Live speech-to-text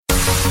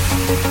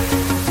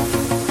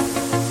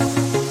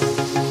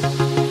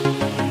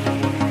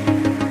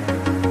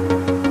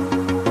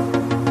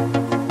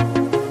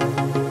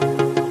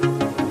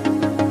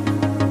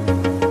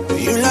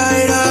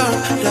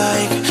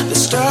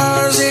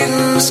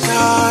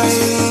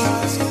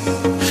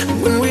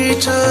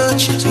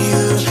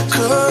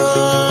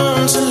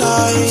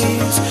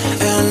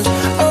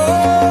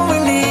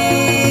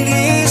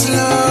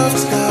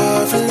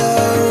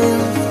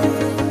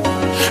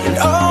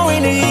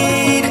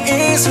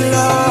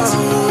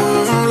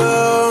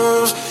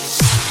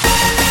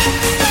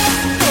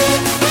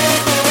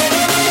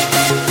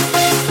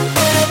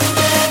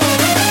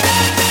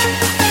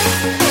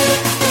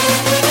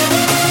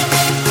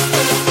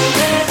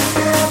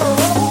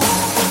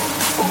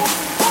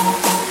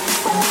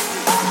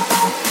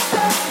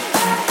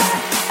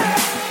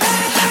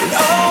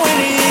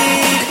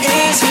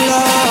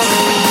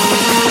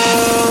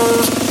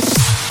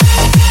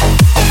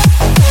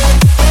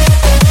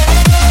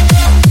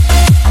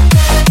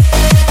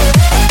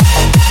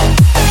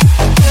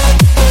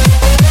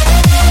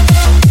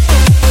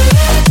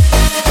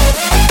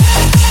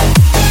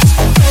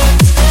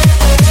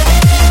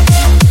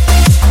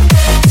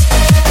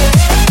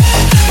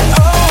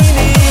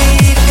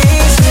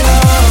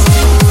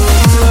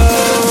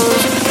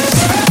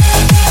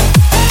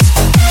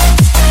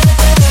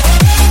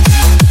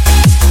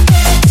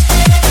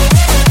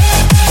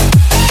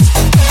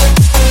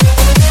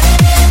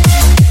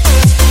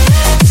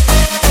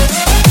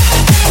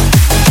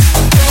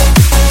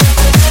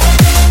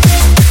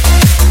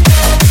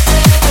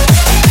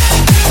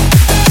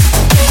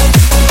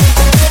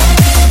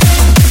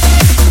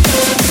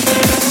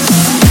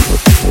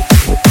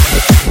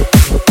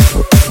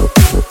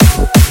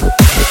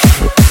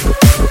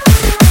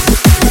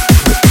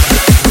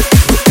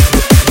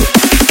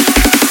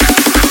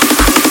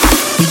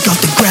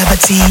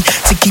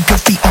To keep your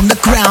feet on the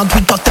ground,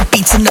 we got the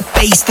beats and the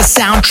bass, the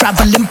sound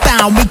traveling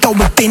bound. We go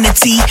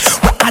infinity,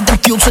 we're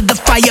adding fuel to the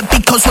fire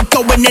because we're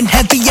going in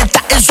heavier.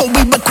 That is all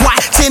we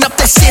require. Turn up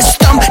the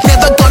system,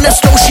 never gonna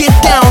slow shit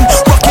down.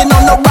 Rocking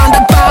on the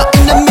roundabout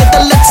in the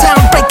middle of town.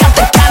 Break out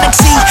the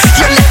galaxy,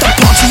 yeah, let the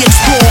party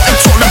explore.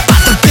 It's all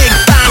about the big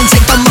bang,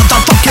 take the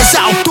motherfuckers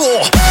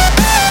outdoor.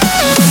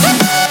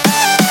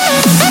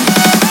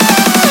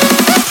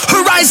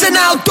 Horizon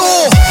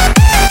Outdoor.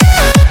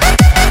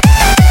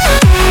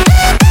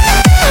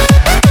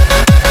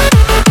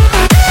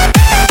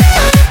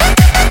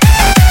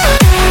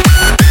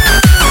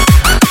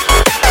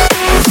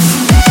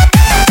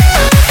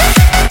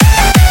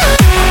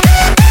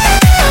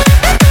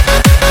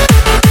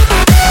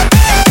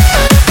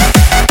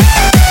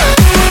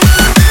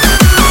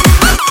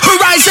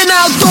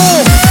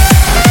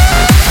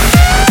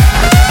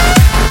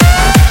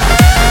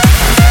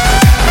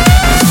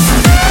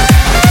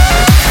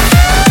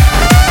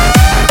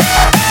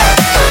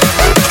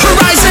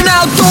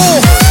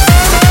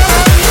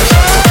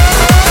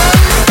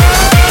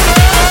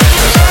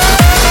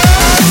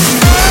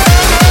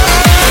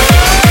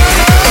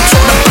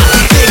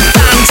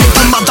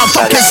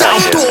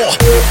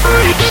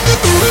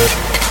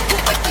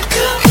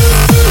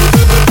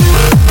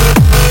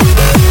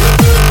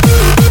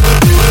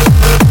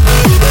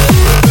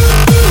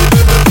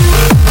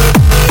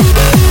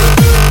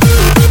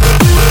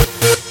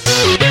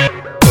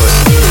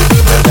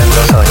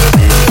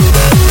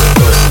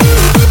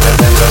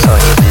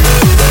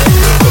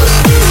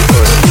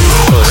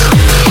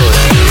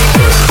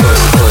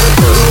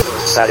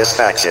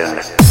 Satisfaction.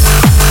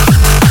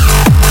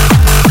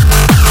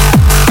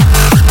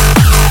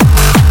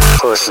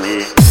 Push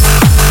me.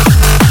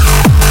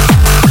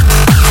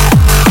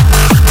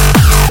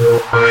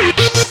 Push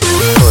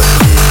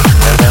me,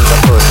 and then the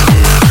push me,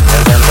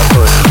 and then the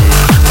push me,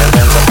 and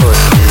then the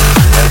push me,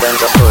 and then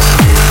the push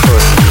me,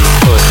 push me,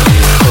 push me,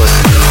 push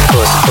me,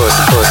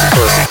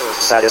 push.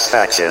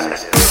 Satisfaction.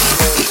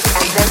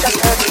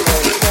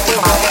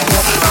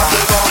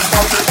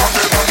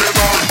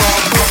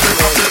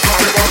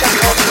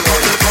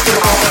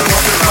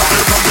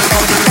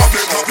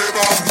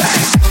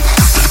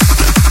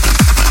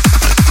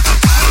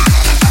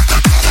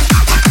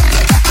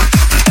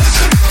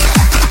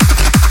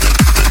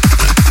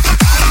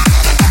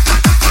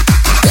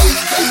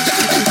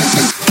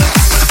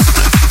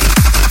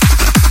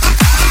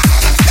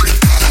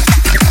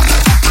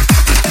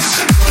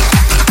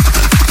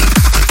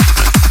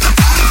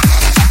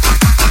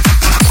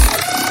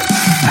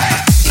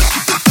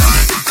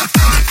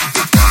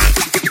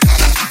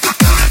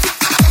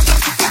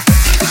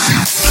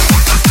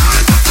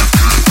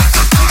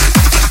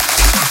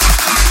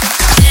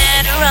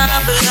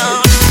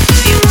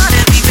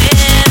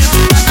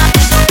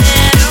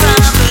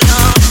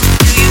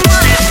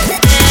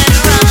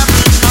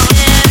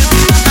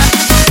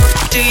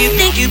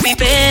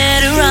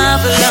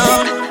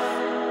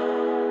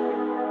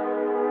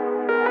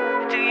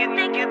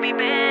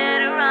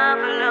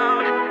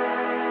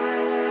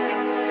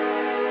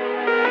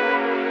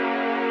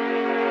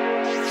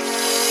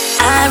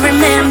 I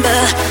remember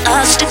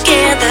us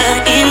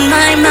together in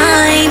my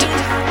mind.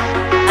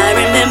 I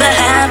remember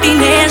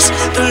happiness,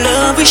 the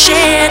love we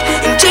shared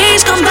in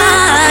days gone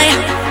by.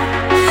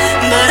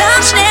 But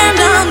I stand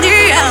on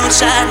the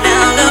outside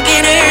now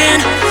looking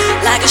in,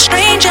 like a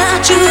stranger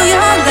to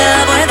your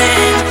love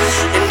within,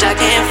 and I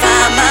can't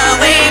find my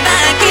way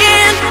back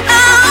in.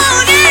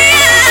 Oh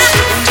yeah.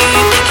 Do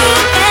you think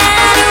you're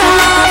better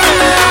off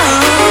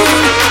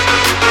alone?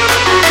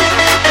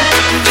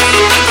 Do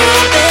you think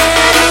you're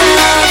better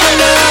off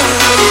alone?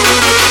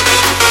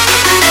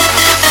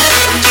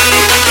 Do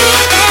you think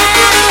you're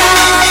better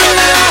off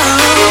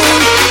alone?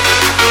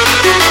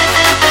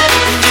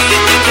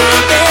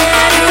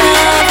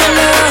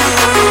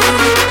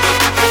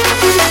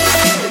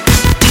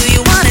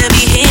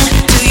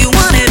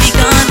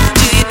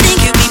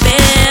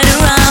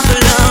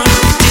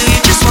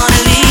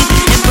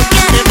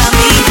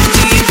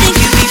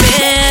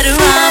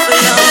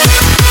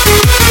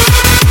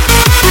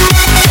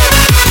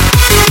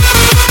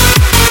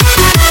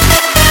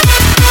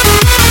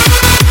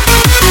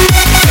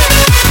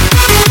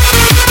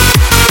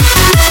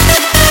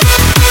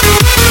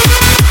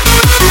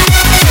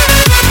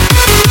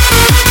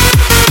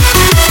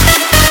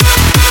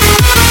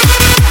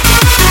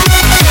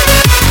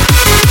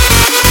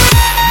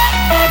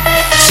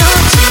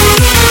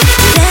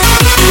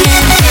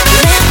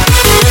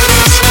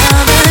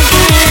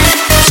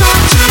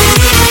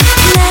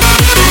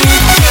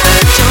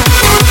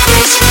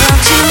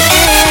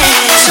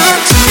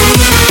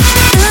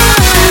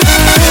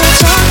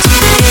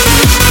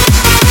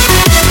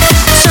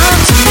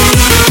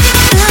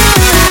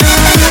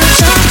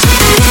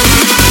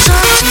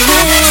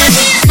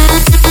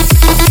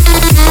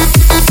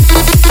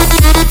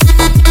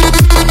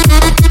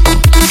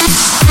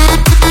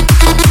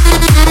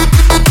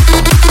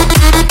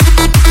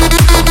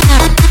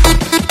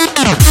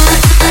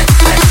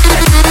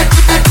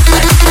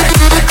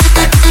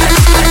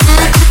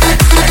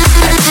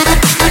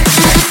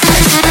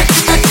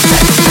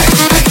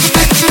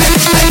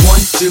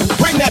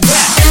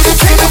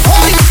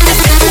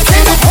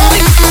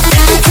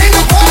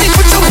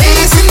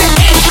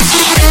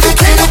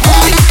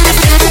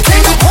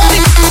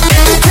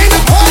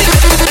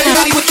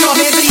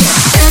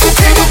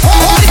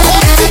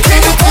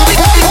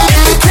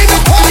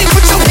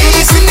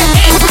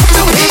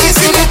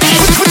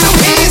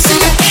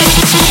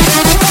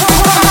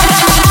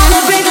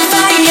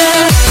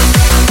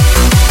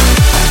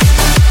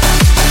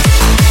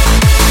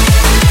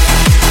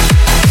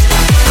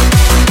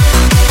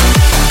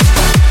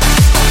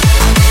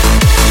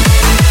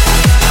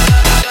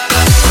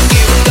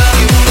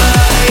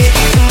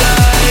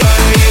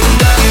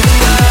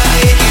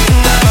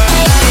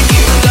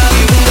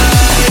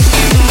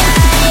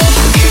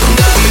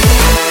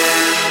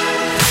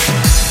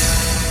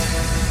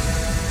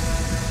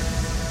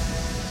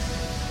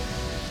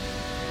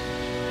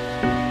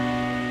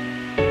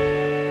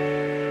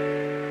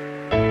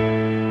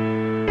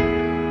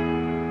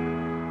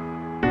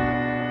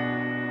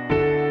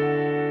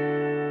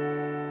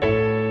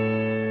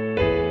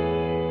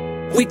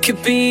 We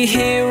could be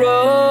heroes,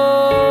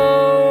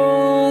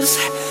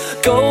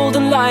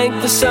 golden like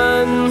the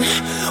sun.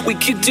 We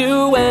could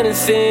do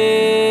anything.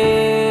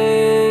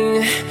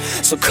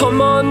 So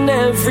come on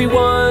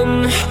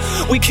everyone,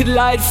 we could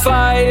light fires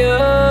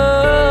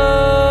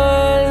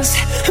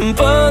and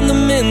burn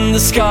them in the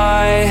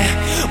sky.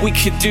 We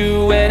could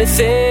do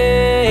anything,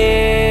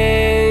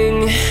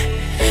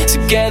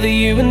 together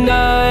you and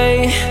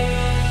I.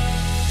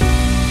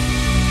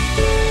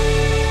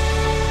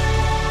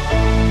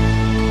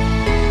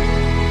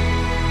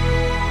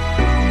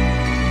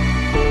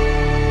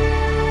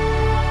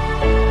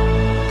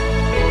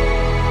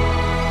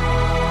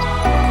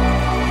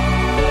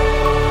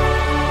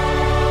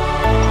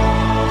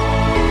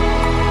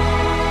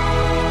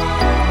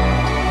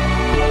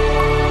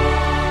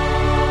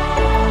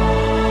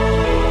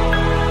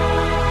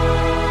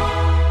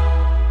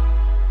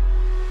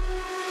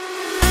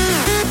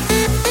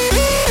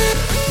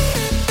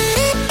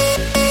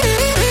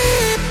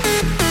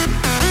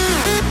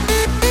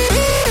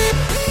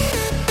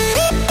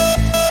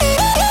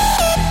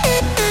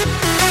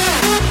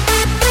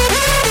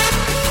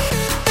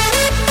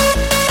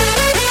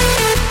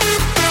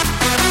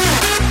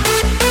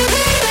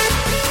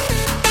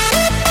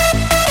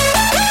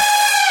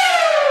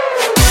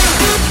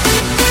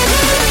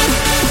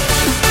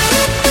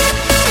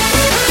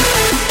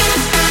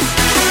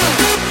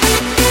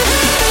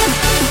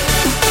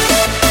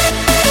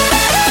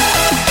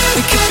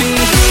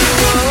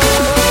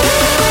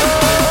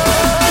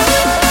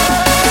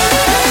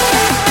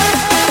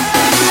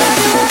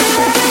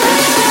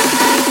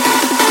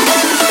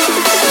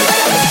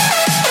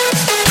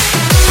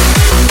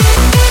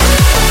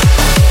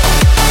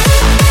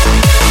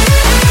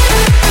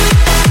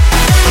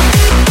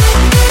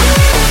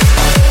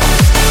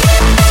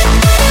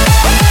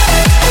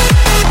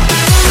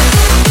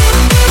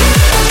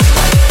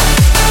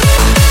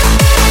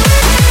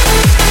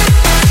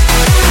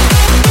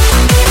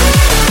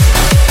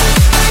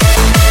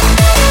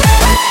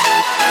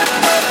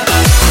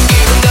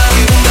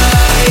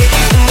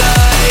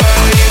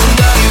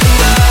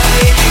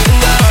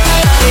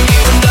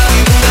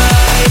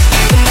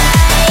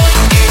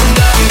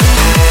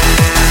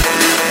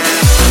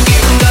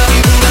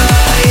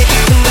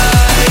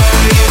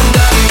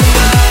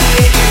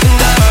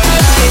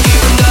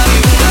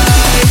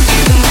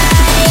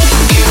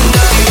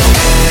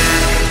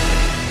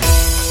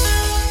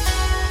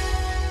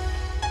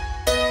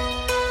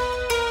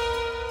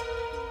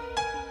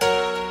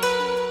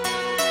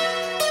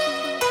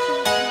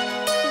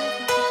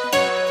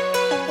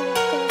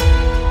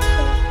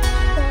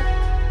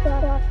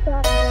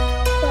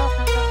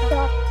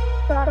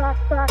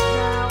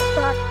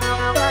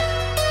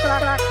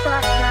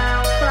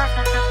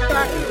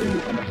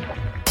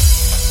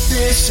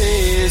 This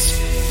is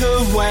the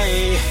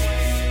way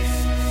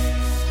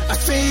I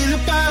feel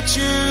about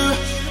you.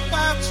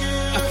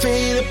 I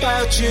feel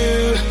about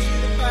you.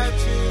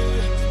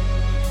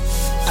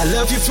 I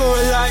love you for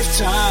a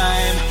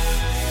lifetime.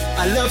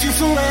 I love you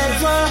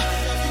forever.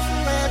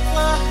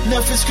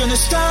 Nothing's gonna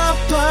stop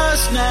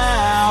us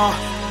now.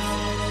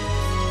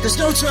 There's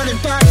no turning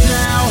back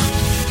now.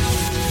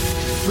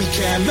 We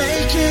can't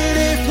make it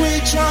if we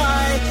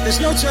try. There's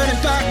no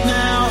turning back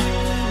now.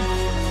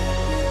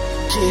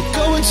 Keep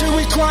going till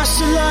we cross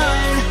the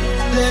line.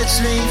 Let's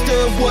leave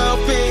the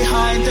world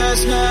behind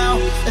us now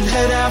and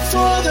head out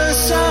for the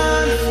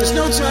sun. There's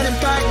no turning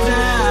back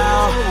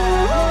now.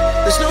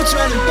 There's no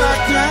turning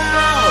back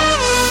now.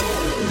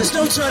 There's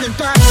no turning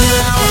back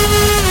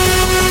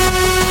now.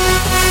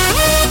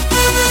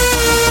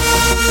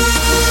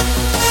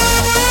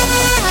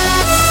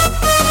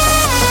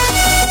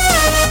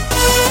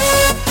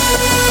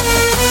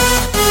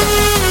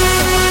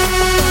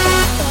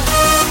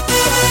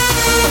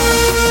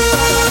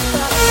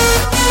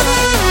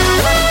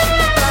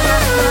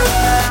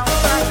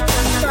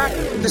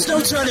 There's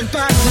no turning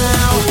back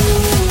now.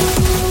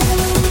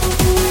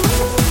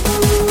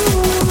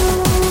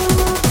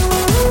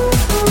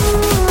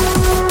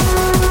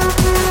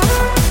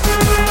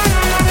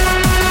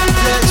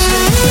 Let's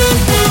leave the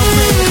world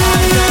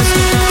behind us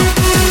now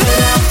and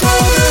head out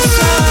for the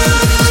sun.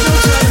 There's no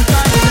turning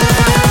back now.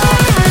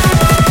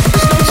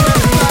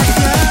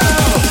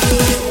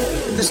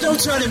 There's no turning back now. There's no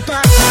turning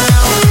back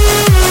now.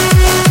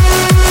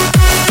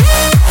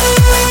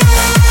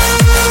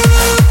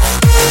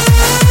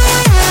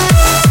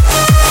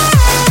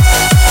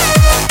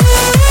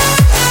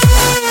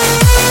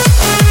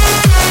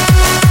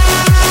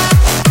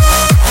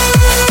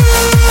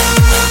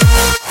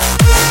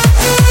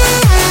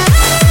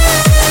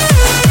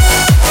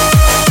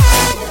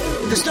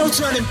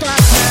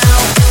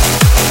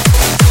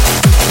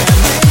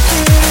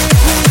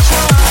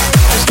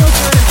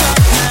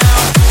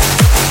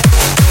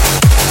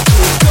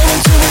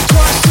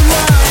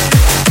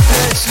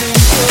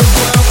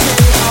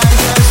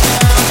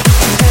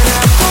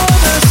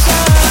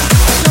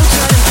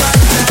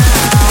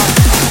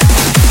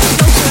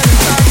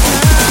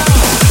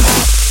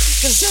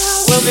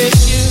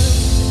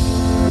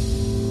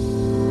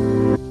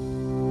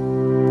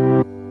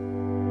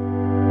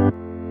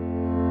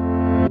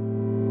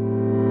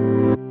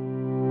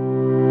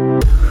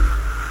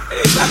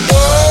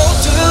 go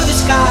to the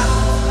sky,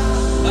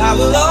 I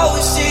will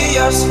always see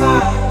your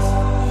smile.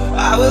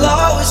 I will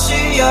always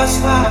see your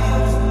smile.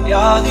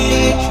 You're the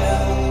angel.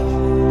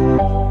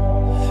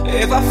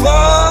 If I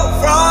fall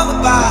from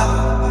above,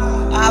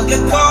 I'll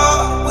get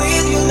caught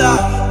with your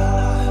love.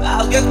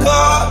 I'll get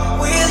caught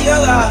with your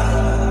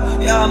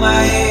love. You're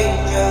my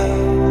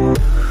angel.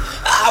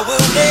 I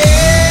will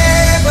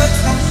never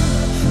try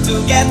to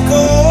get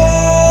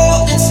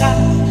cold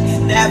inside.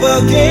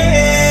 Never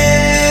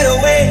get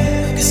away,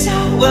 'cause I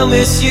will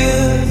miss you.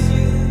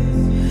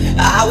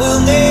 I will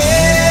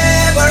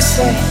never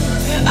say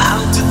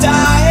I'm to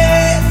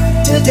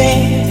die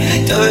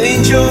today to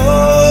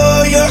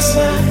enjoy your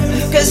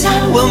smile, 'cause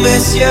I will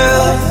miss you.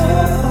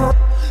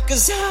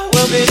 'Cause I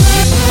will miss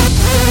you.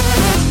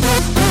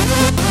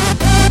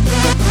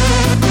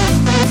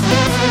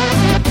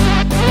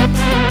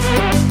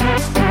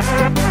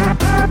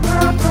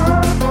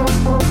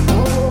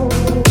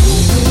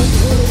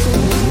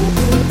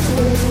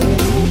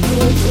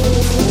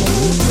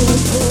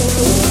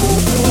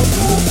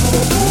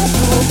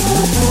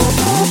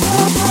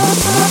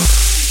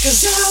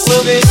 Cause I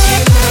will miss you.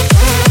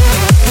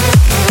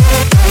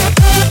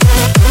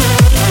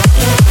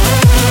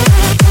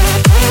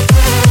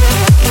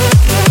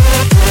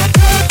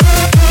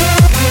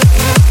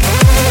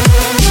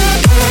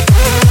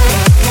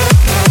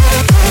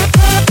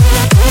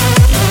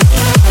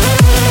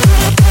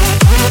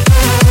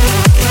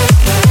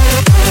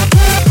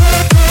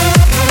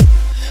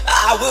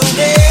 I will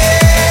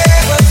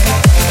never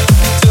try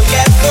to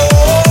get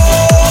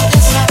cold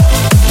inside.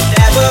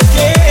 Never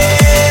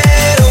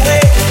get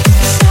away.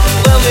 'Cause I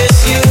will miss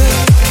you.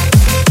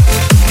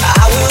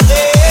 I will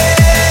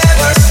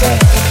never say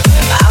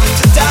I'm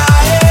to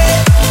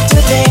die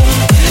today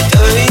to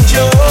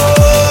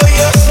enjoy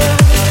your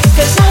smile.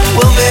 'Cause I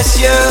will miss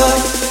you.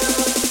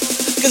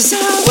 'Cause I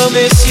will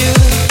miss you.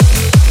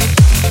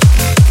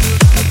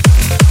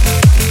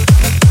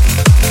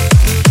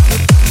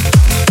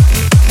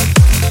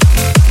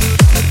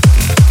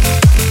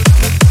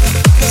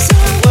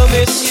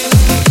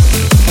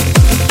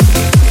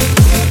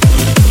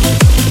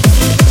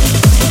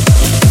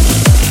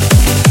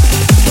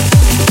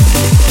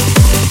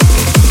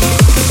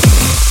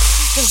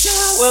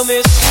 Will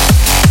miss.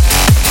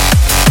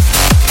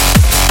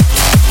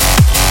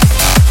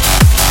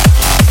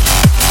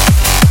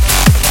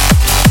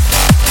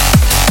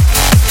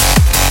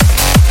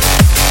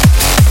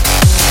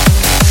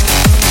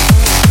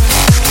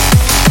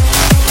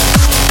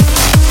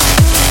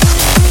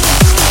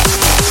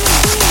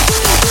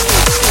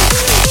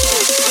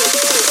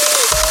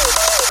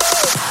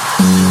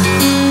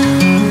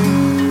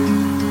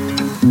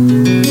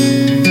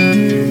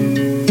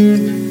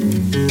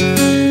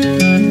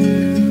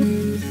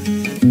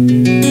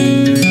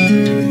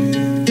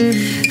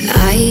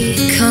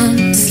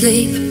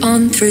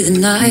 Through the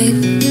night,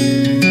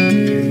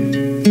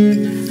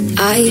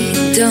 I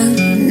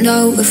don't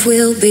know if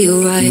we'll be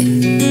alright.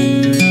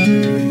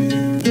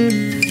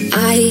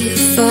 I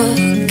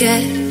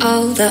forget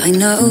all that I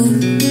know.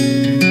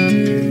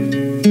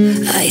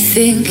 I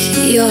think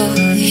you're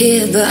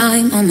here, but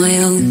I'm on my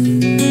own.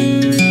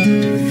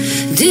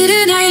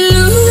 Didn't I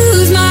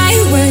lose my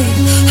way,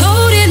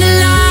 holding the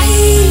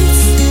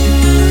lights,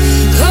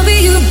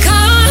 hoping you'd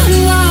come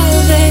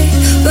while they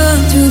burn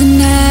through the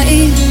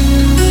night?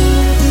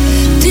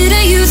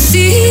 Didn't you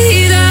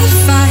see the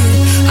fire,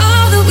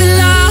 all that we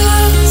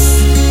lost?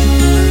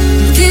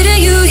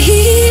 Didn't you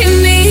hear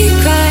me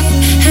cry,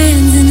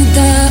 hands in the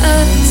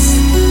dust?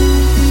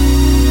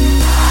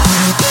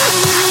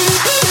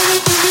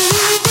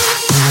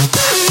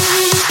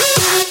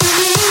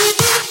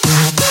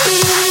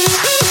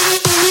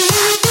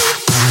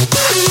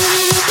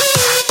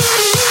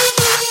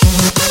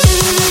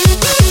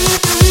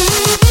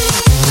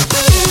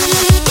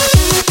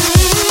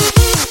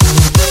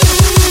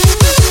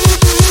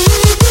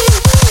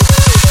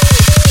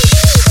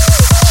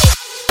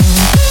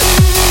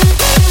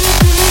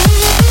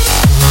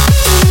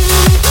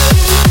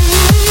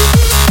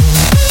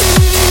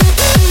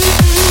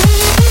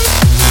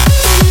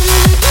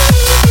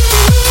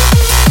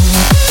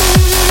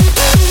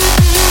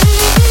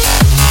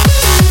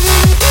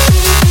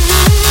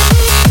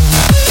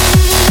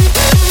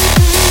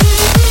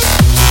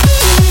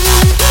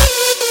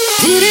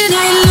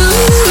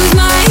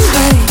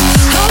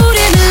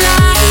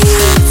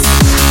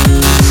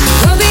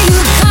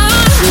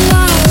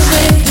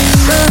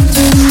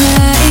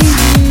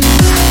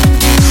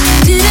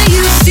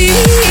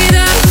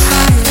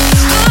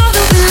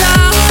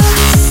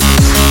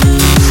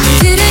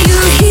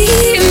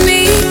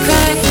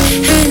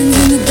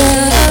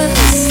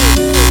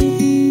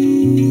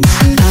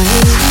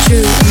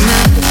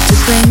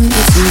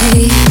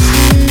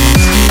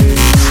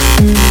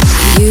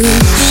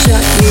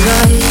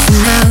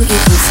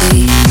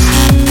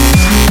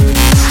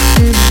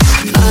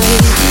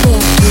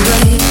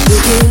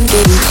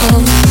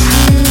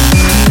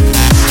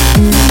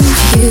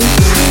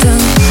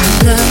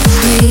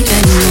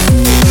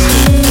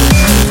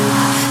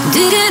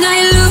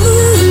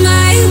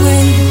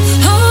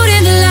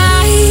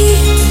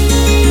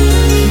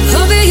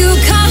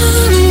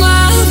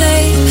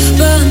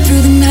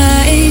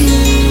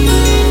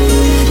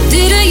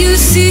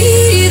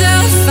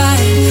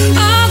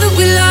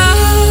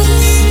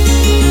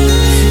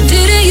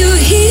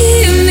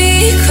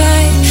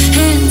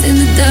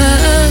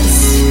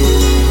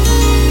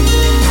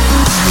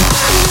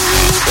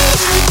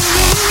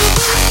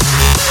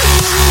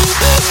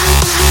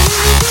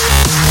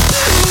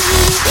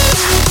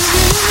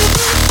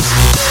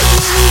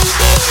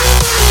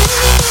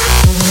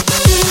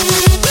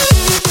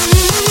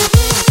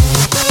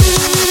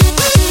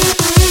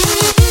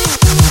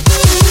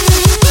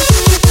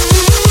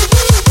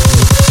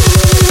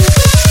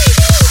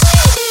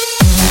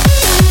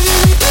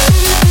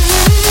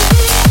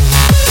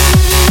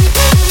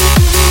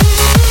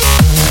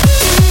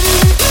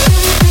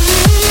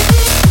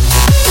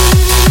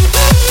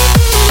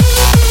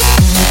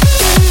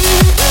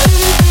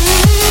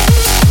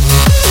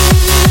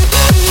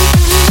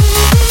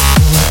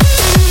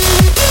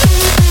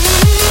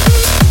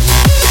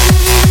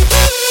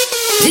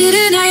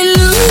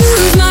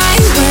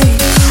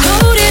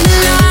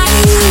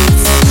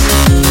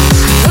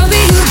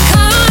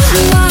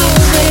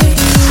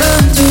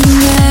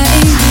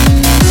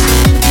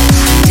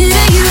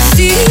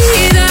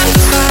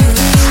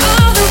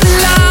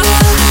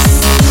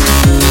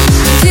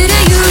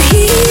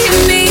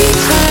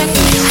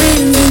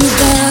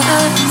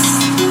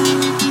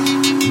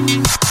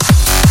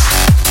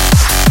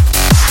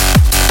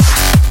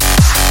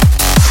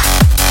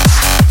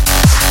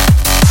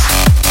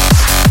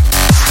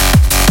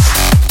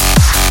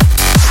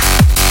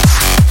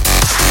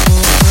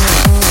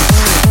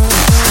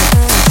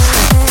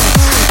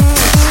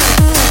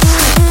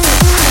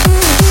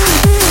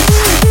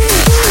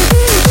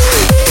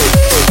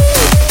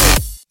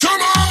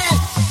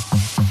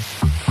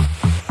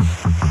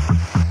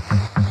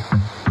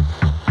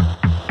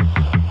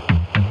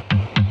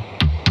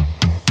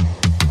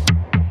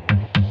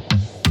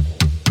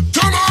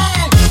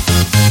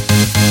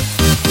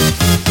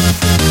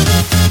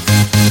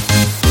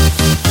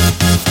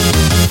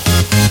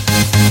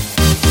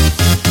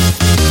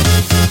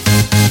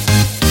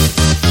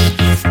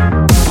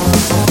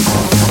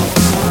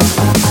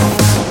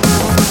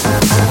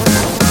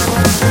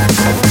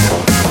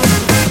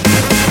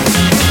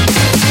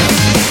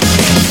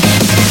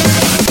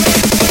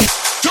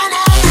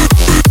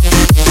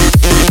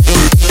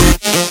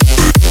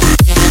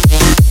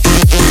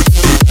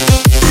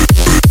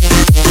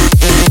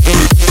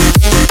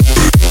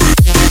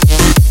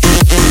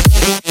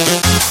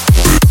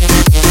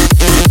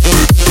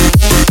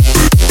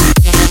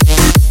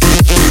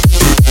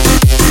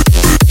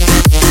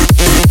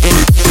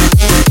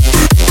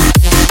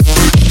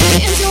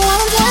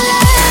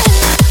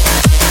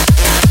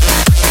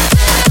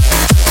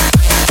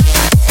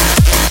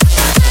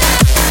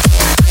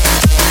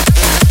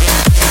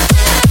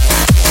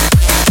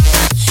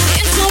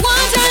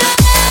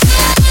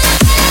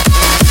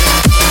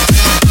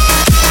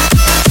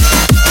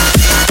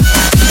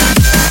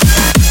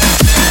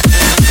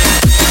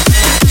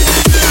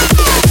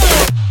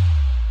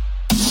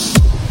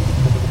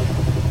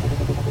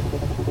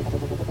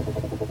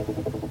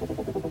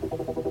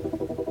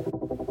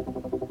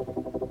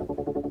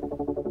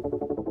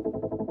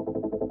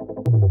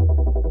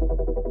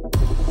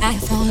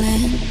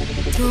 falling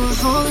through a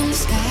hole in the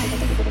sky.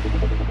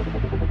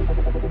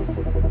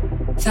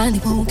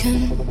 Finally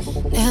woken,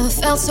 never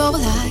felt so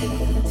alive.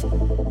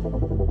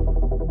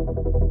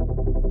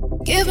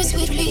 Give me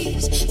sweet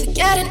release,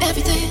 forgetting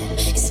everything,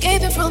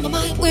 escaping from my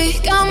mind. We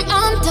come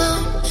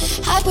undone,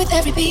 hide with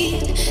every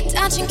beat,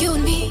 touching you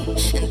and me,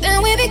 and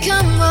then we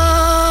become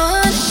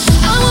one.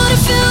 I wanna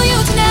feel you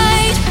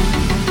tonight.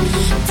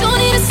 Don't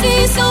need to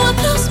see, so I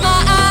close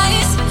my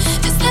eyes.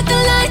 Just let the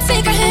light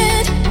take our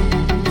hand.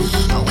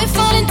 Oh, we're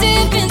falling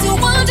deep into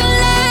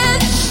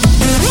wonderland.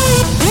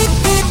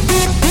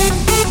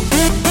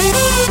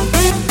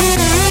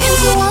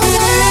 Into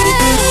wonderland.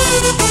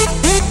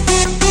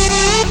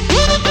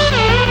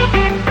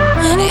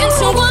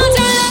 Into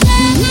wonderland.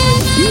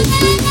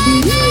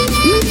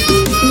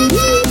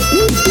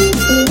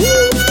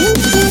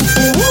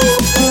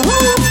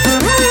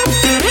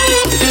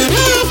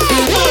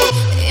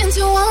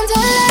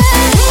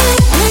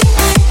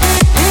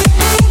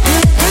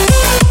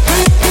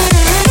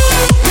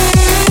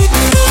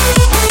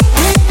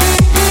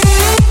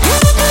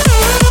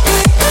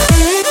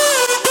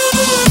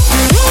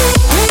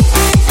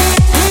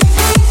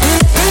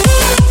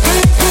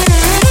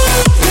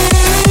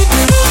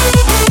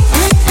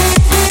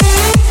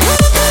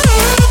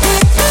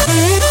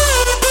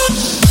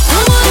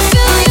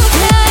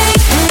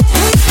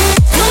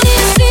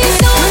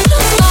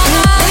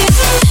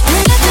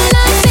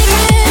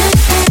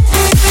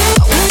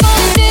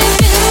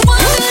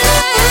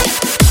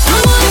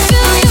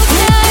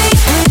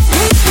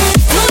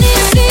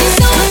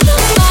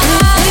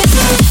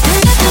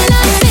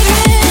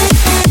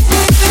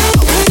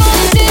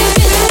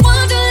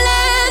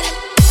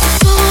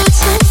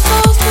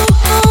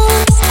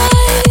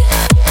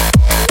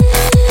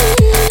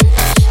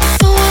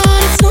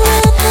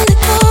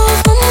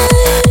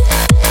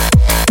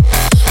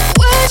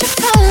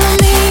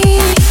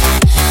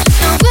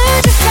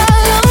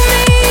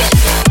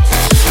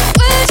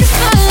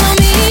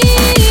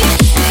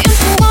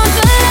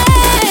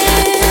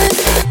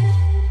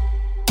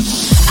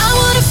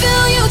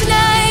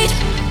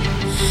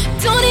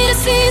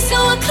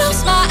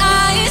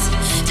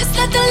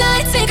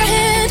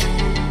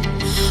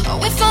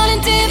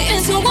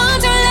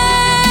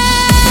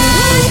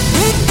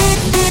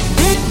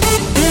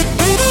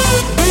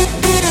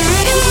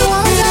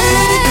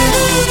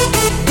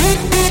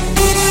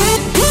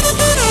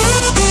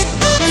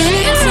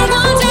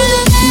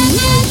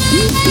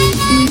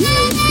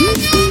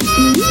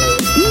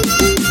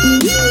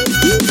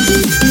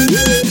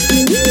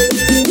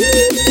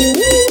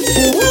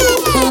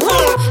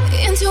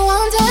 Into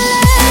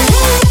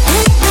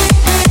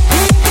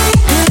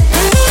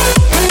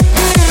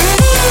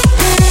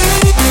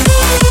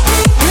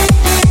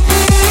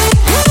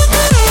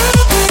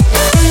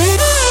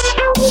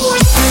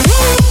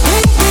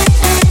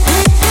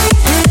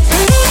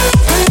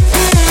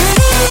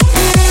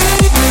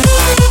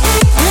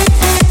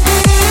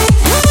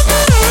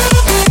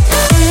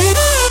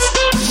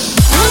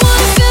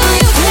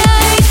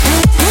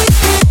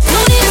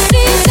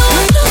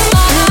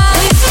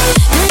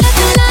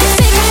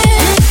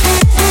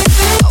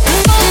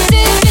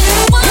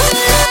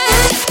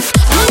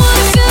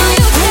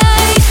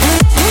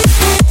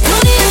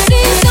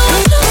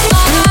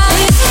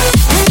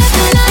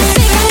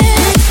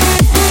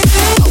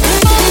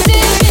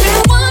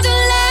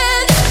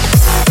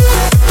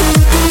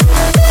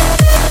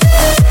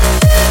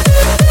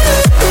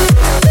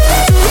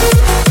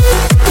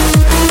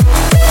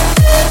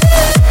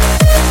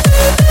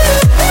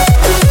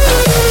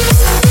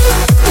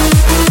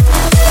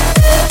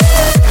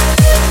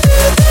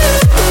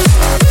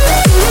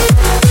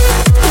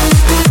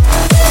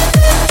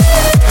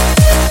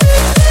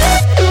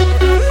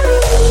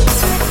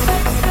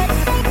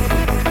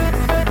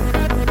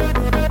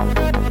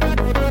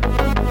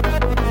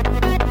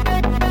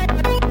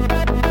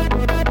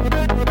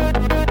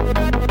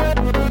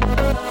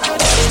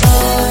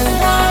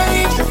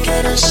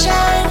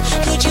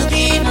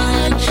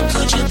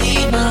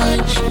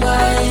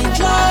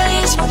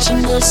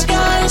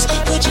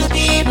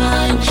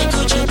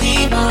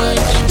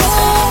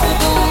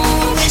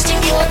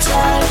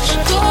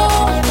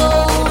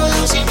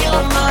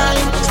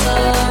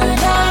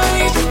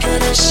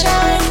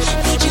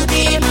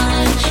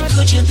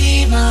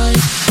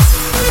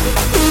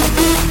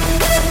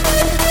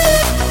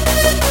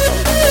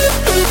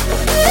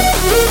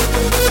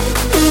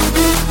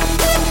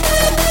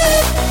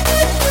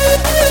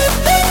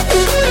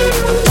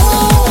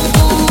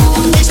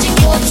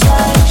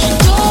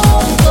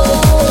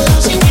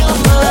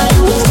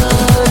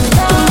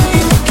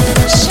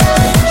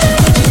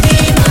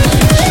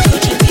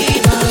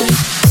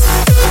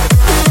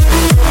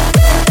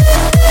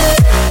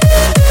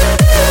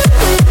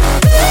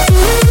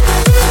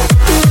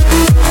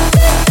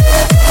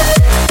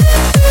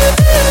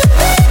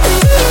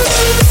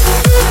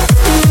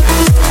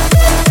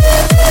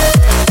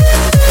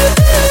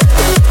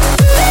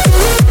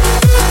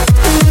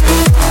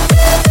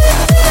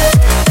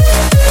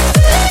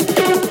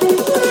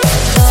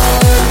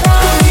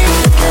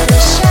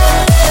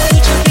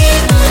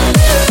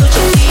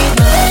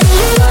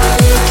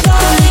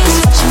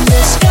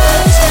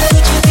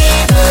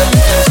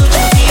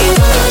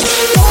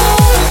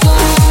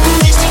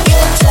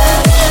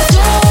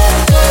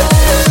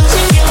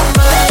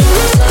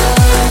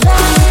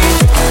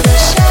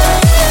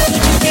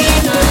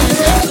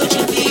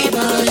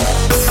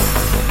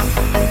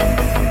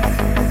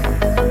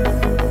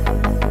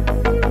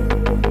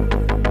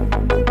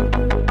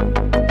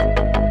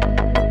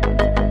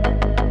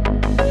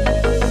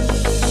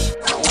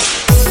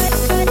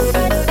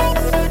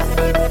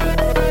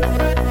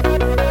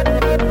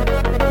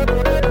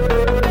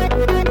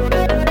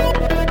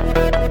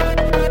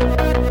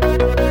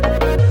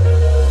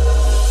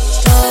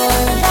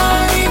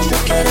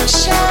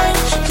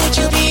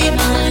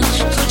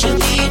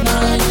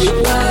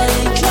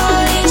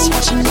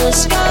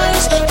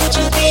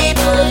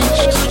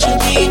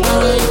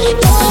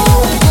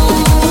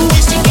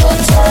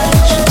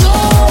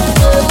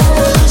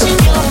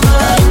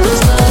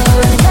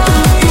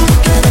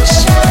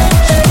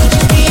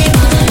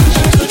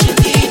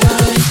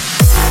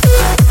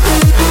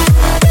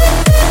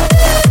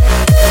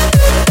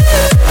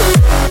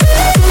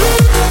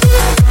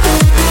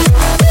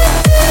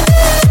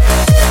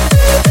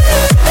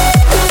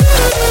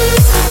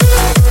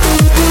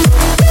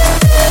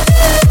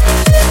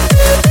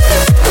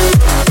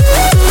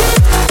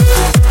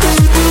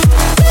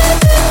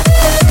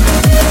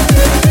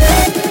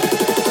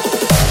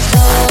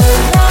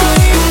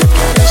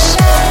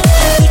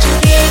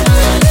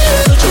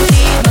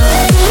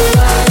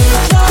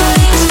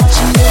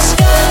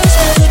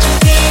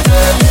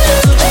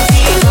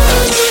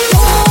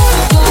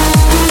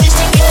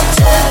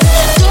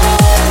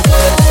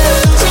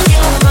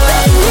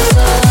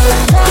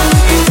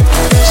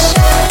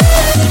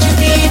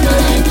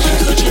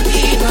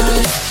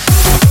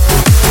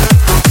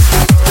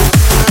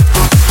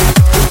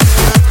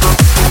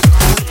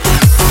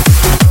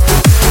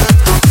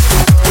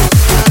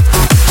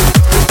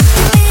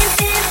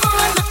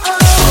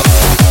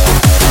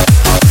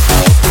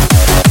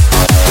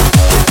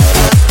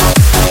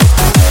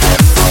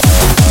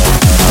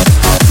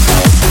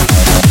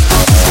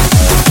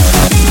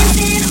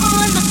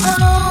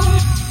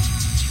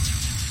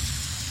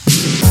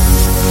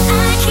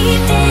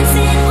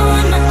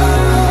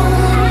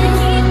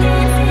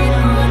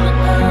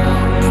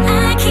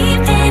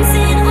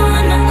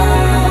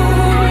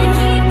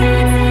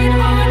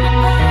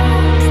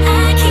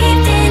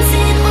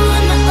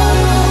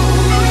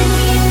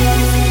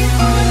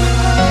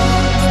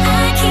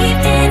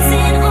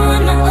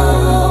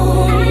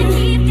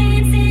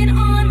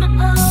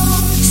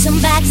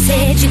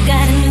said you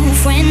got a new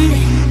friend.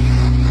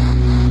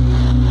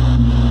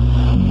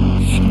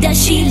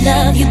 Does she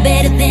love you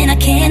better than I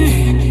can?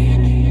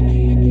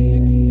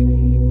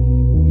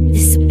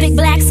 There's a big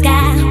black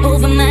sky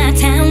over my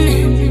town.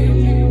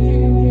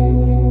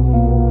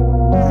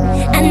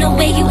 I know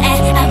where you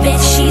at, I bet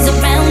she's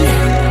around.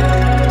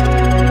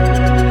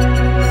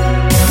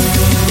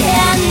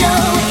 Yeah, I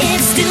know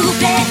it's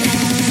stupid,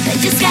 I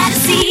just gotta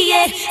see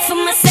it for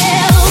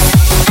myself.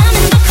 I'm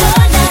in the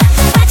corner,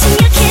 watching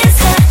you kiss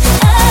her.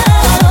 Oh,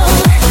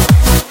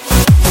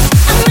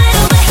 I'm right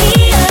over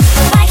here,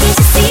 why can't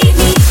you see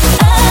me?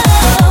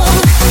 Oh,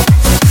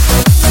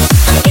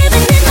 I'm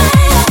giving it my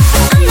all,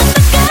 I'm not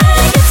the guy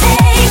you're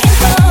taking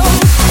home.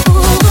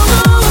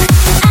 Ooh,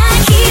 I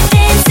keep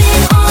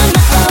dancing on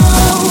my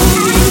own.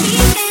 I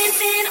keep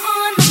dancing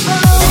on my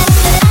own.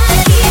 I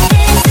keep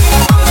dancing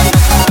on my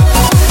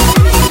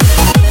own.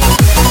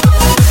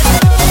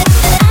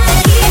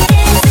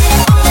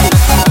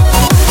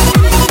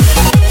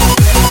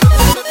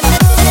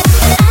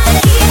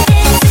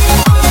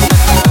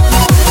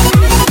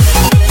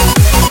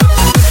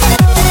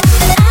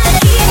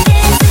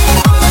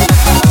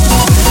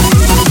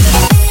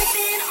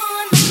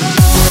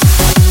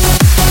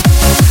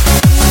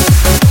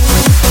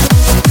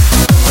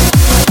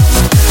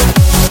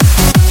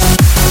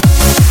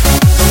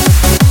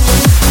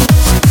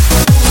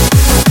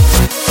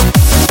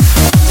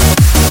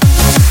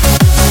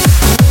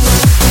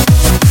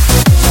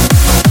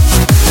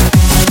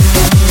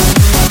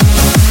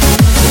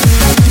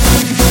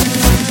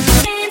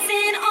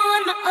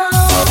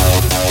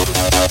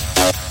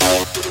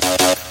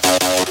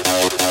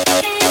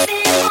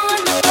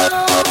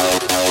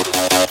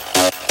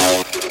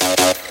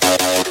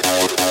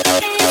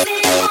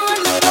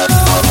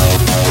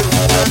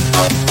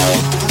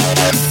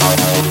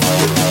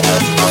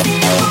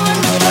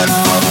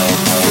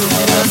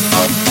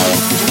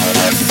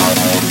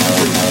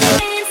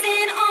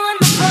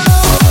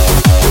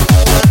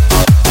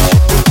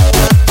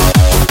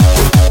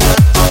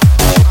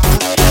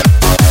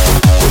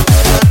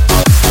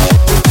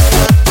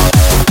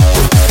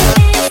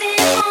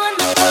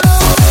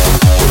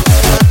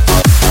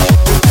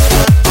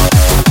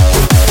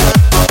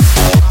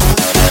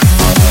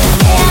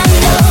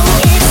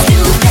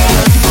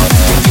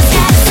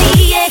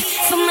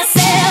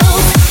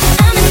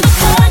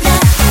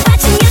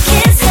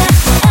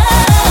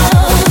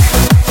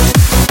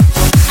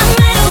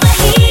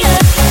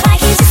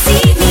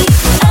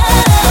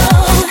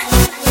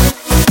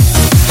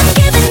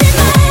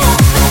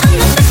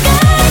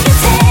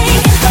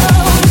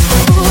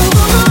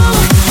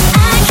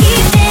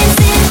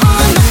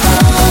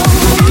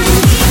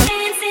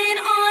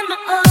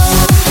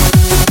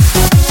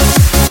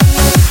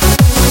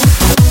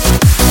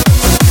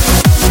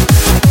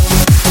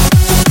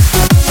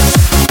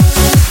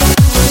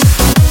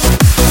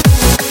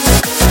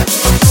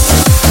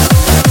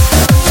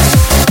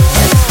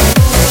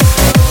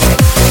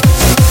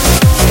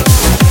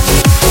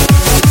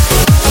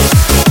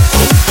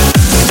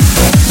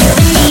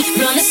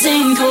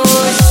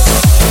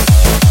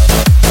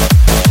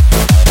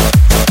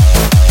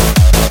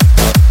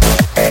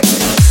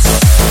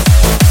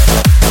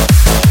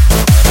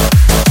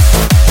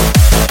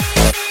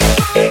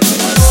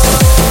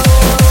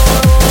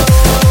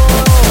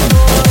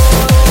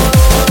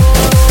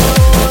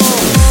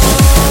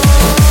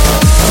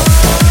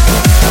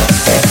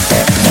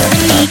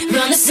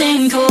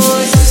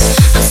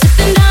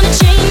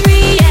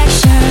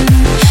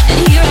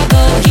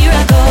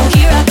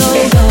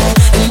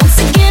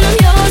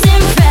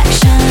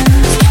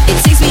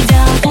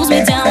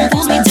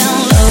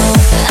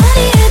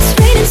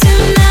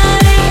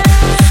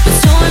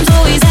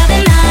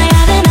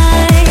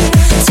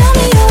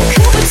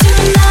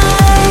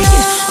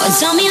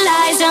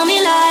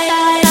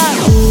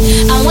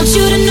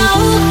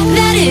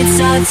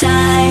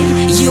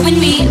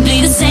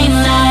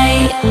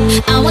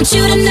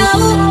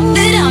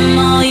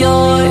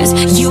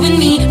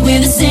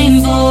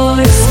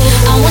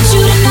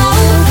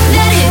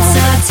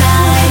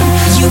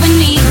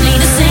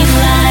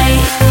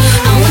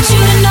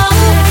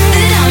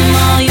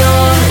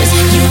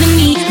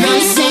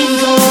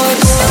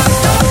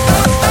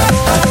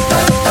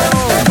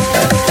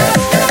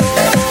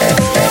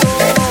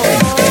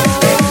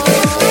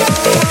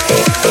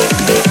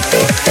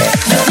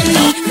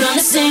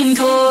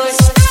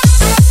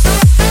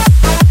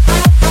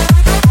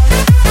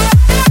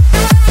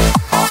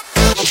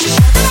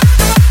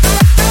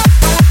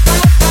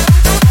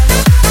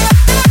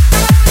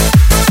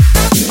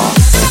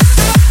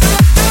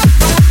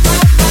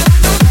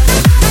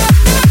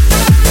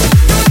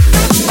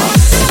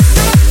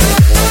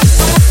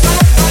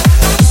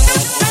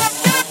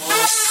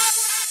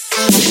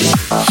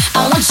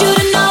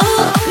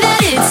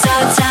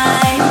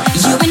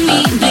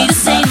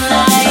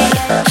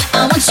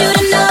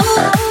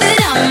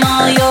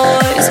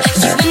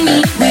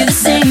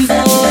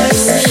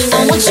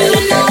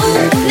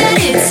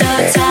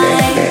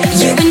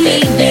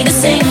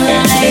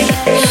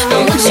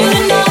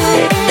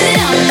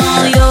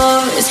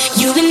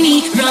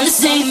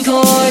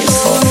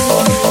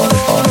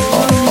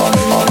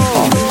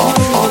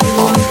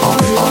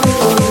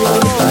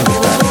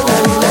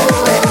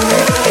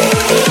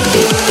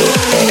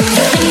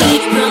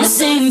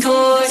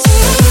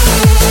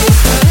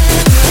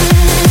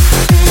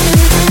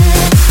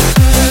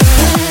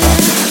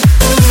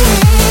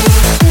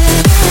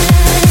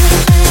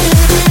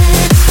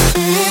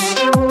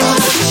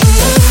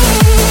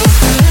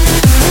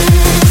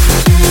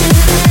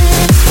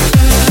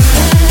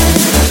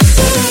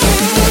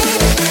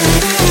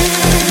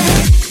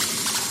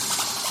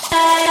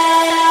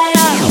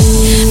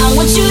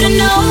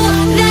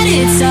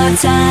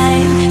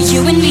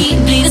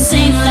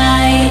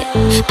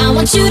 I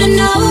want you to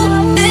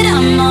know that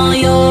I'm all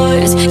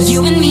yours.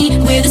 You and me,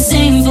 we're the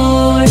same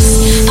force.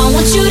 I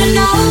want you to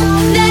know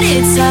that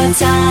it's our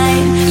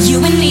time.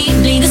 You and me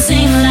bleed the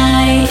same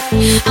light.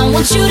 I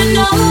want you to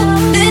know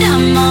that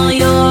I'm all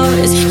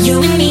yours.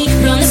 You and me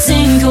run the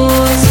same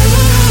course.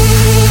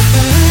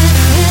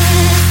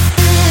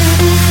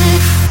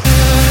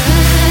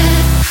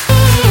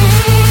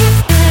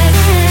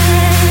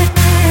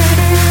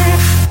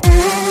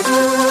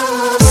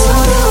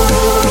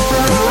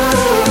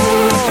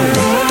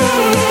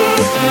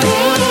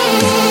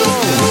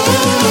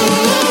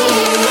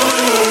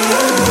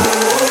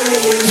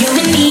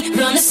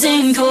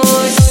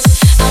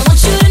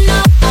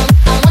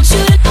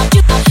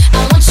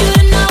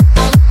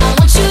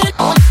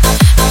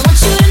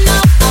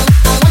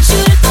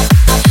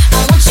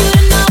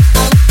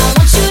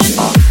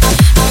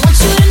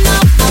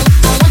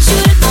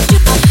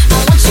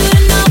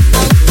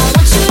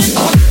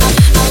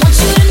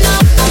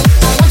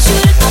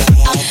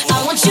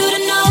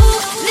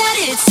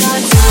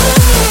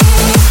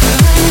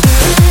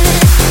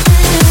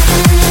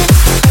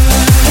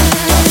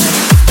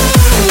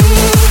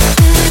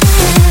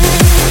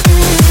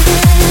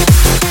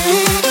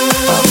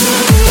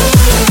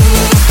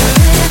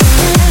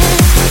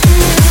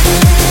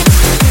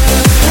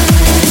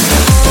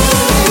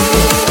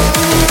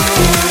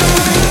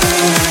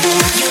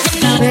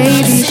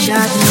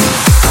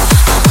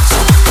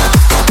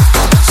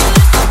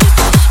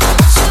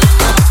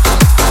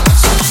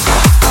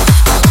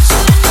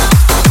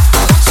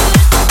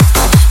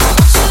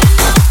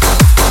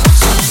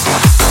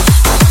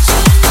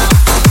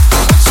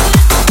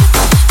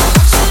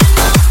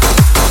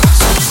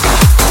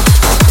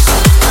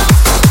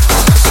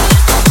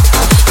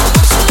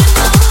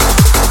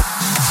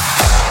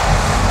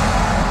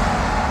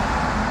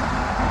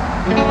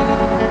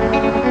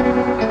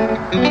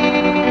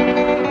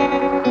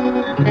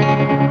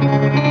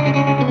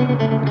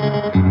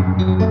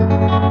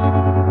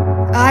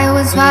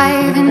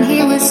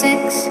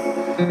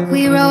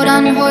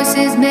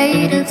 Horses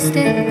made of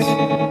sticks.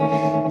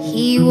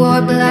 He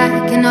wore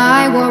black and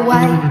I wore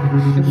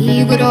white.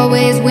 He would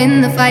always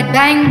win the fight.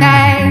 Bang,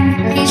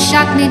 bang. He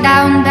shot me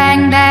down.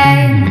 Bang,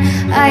 bang.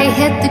 I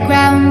hit the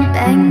ground.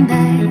 Bang,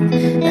 bang.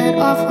 That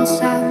awful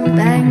sound.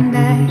 Bang,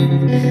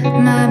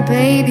 bang. My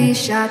baby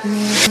shot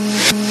me.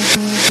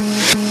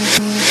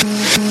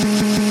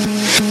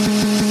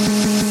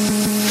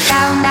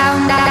 Down,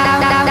 down, down,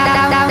 down, down,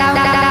 down, down,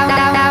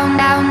 down,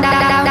 down,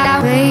 down,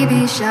 down.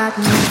 Baby shot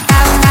me.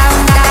 Down,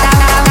 down, down.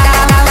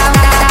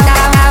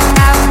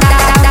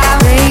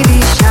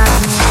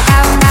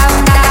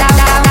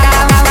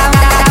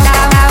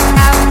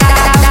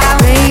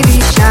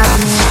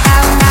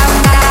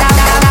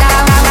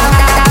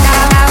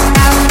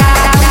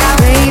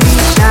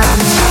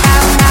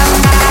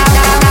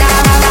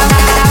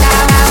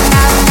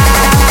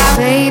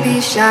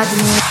 Shot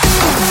me.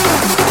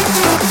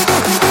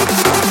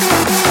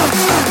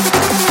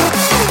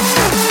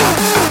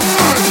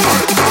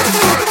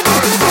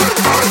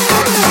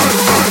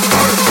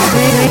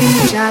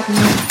 Baby shot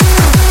me.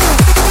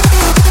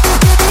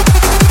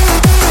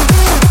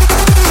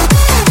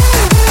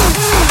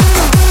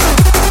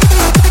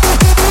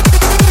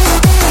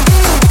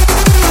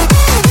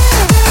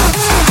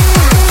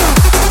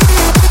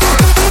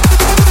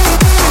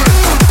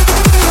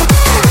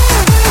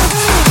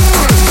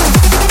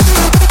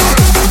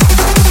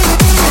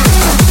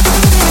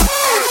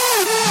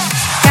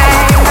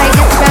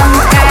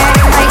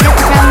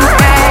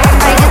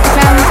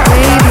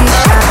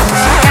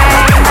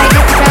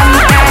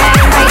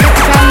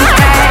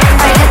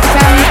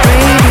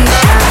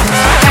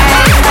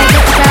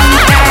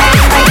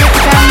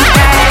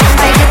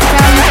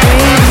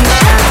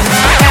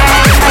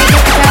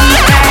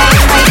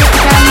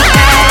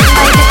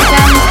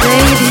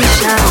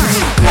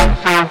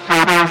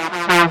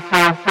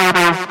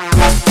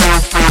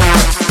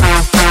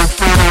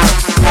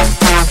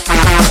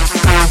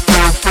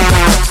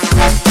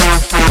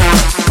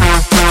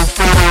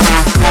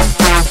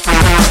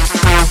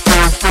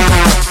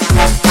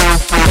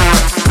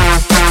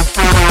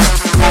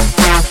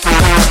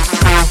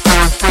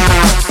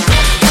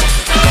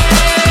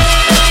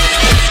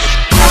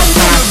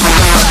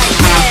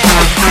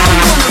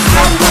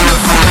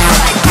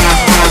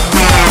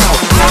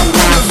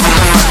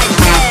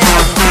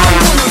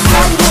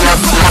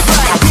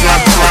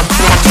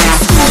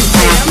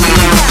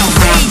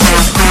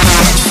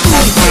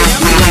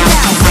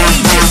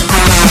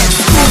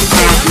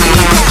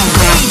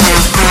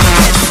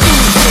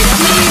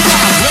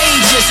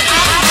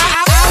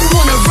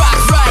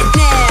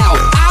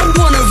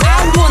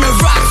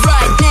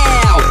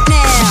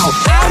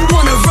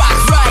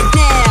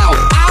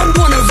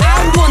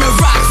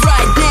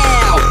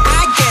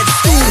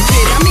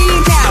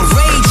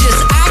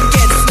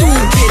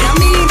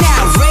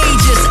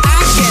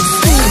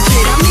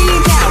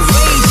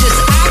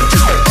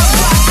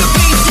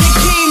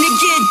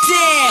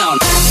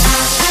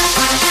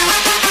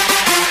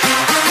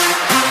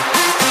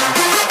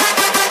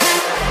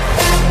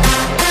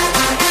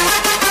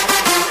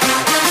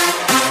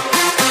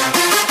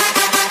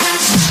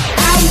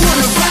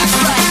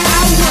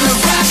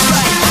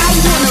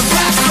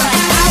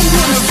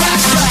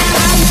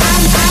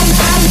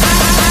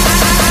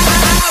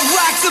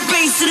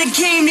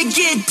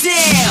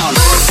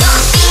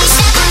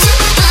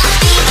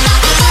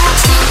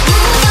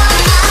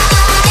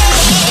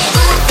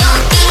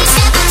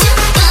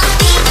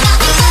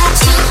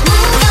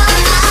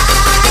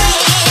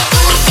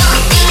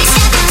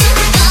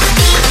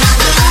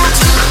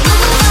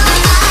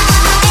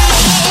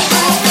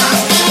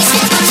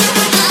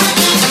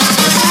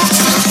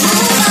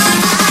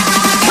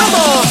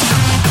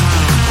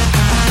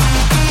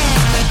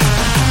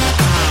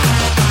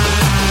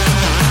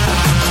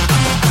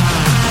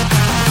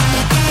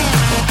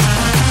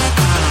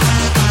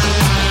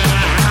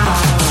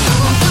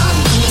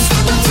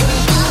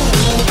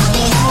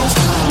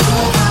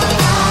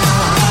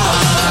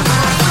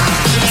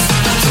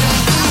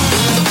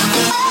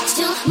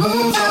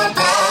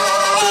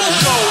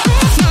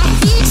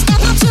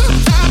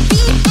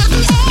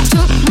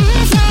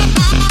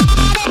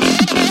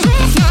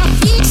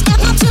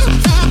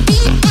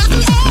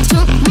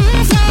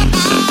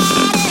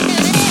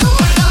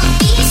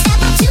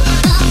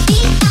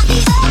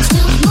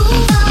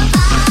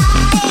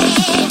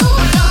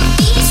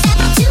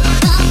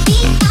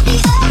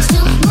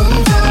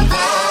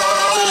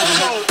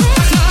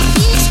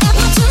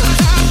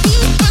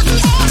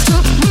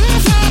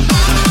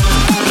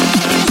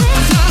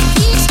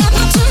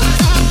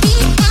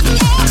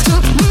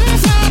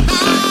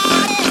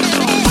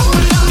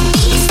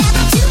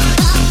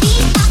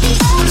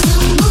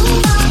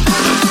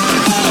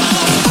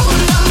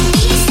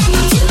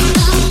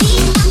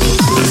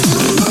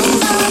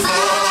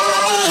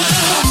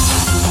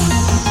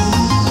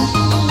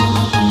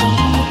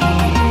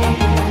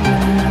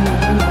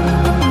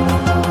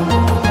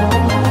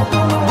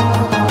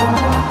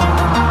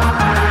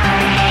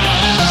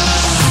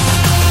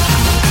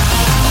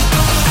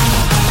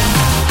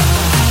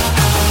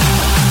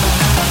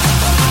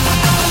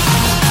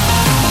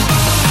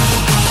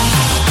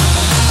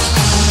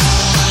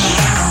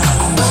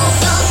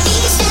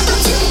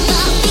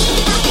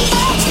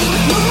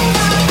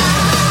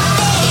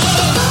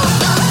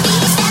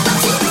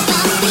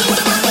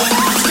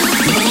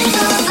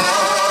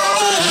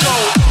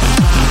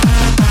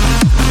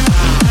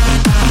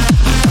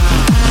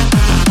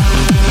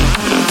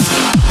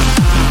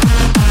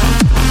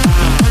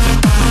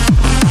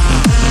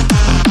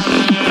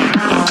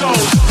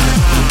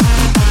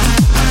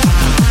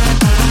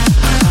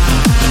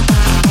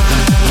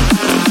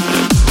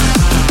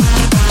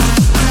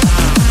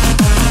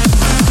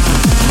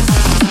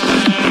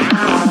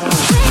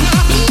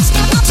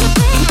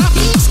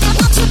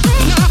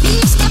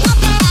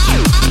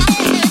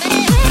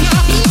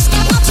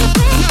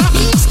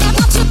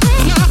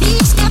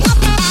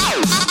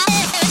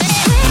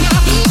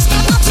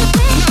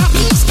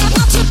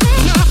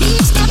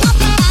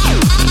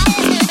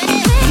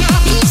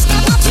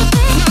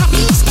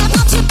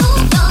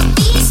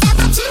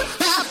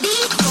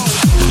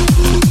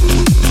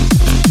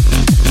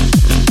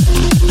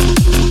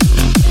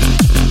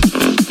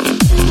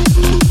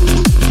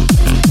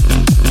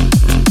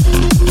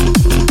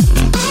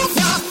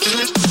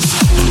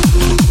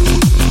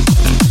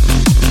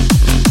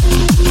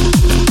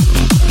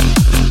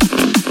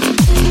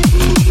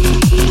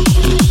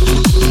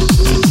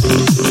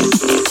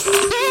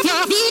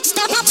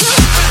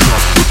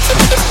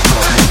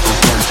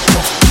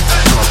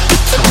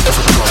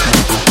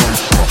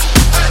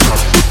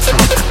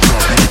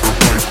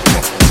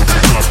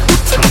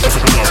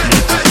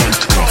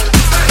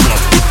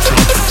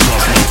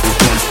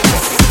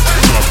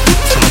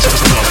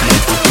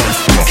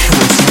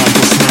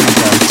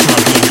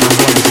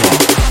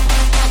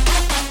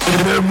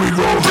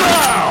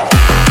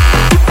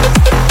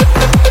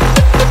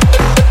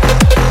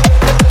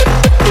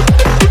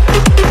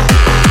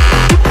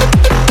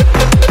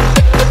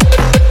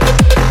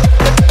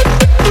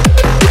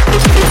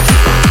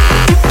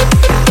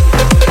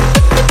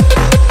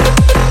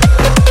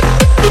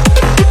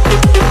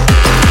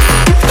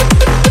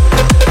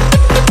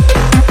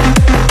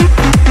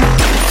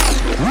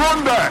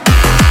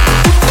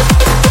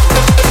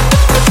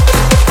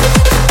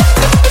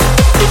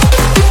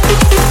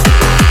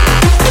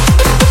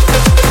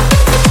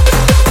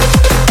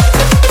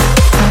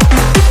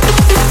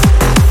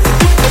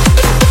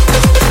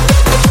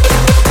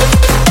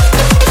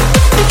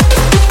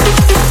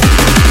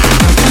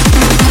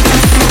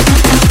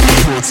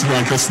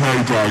 like a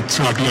sniper,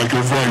 talk like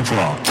a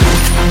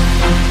viper.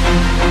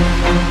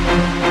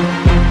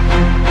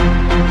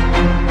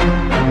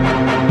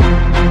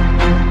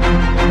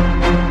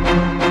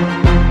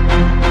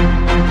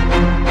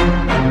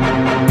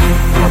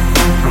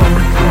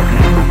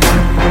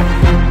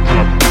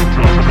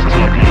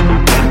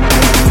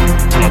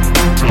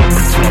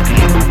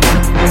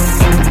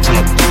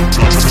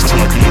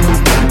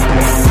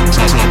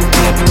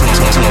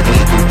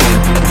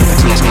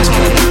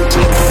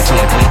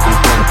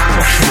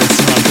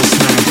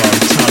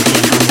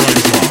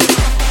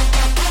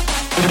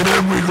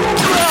 Here we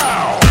go.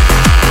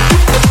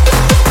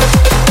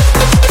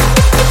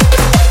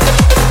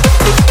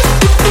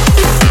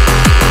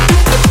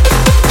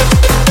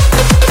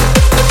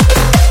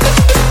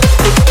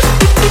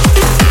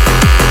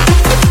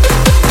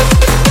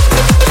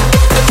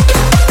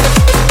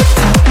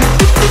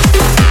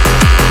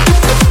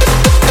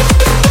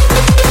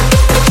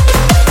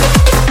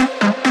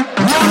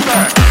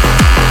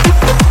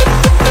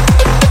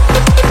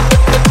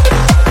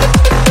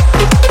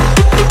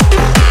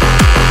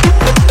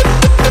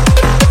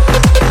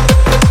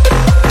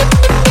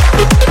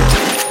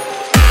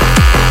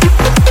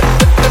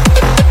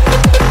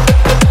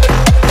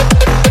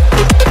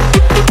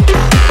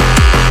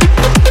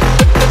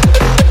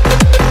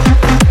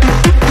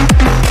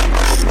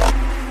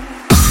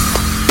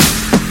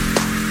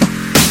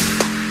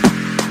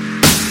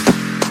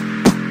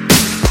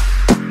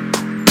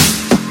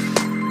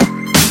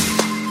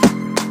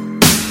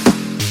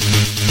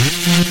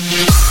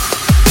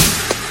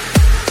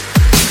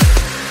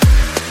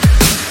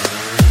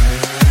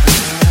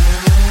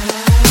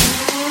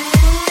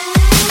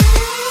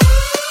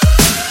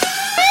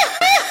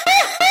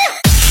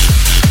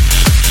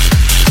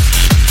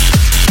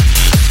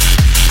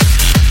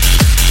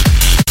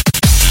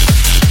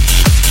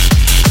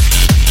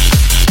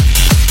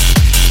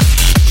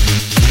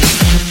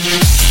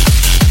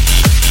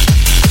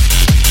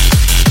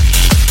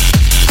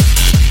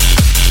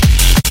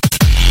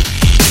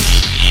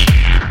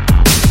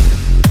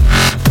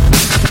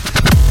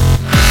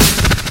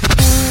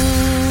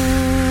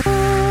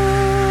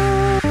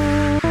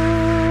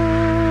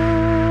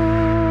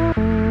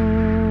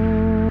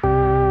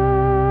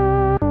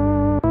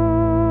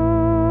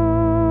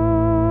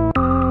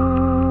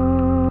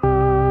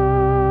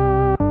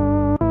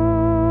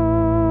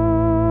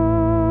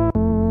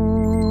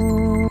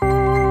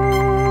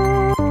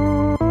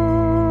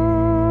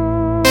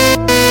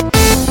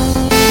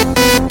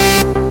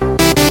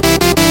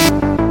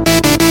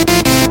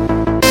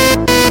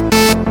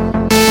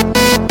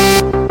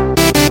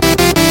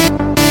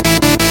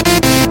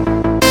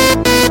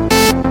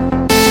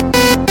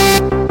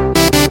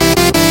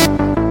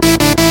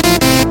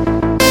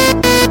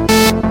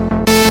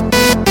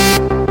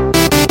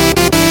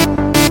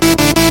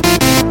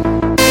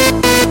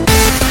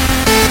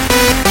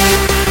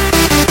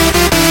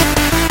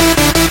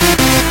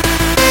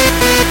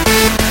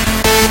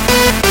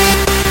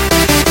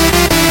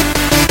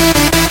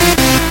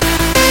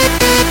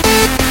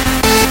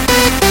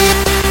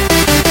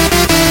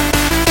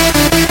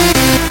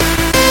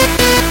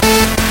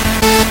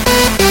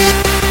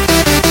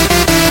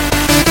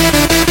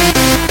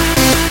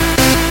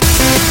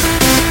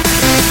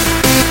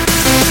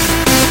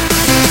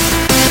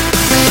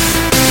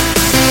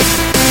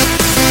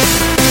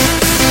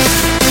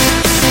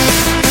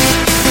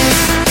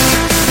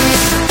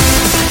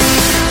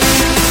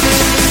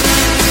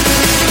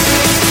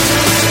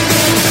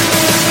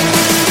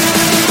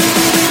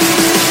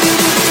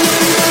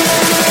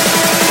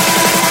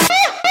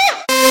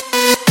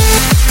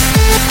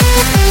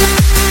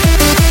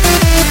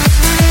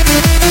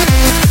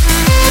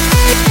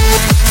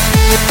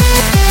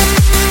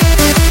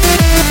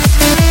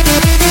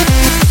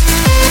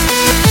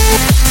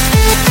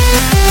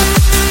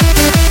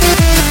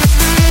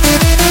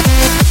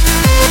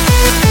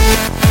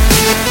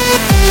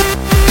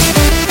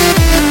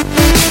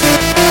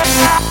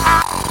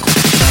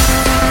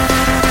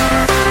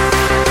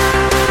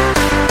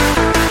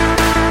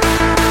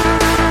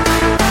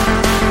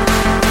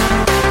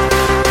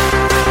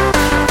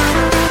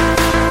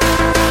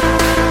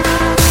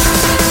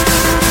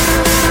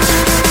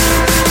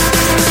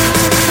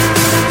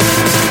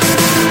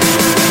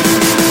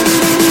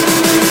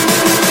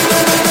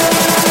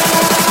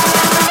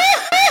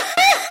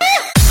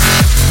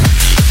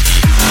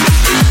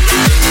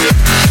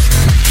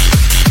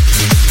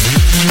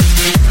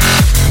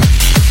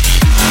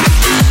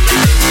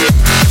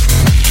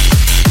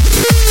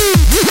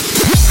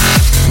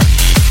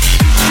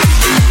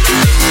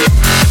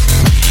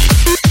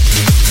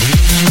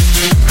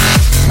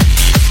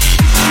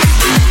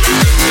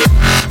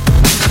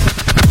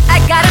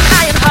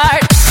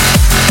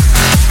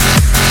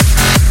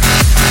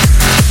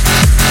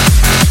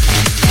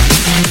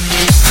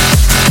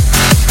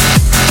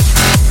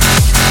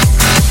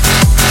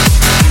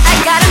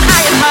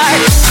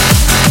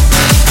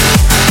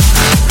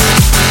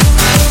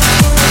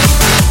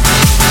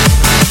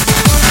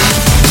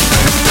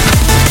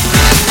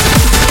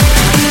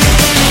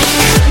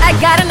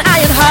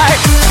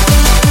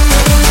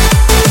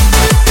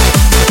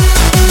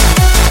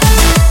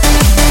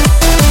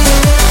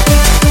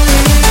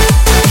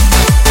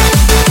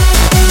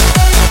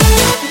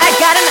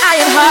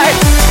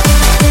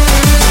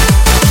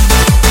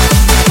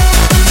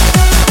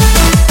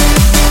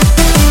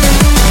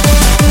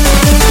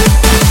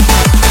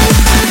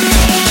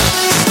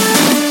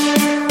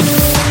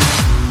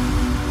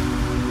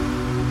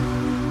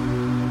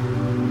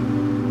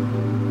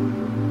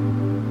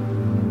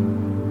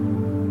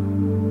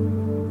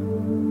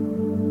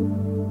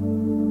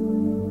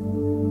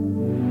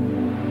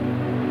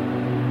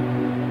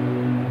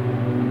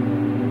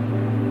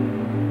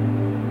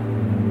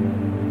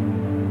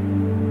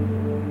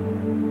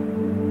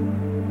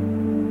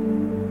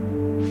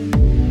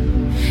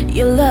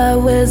 Your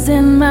love was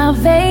in my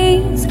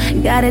veins,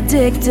 got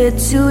addicted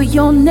to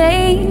your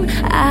name.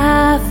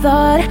 I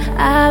thought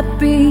I'd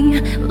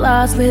be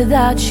lost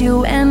without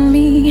you and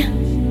me,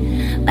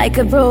 like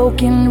a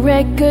broken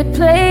record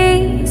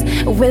plays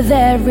with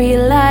every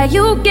lie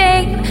you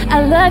gave. I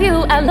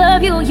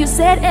love you, you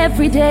said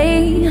every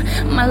day.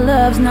 My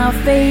love's now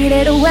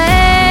faded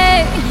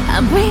away.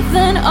 I'm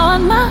breathing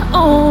on my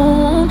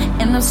own,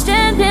 and I'm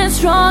standing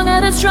strong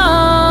and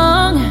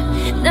strong.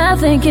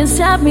 Nothing can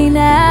stop me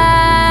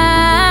now.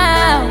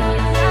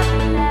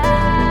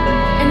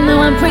 And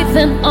now I'm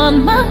breathing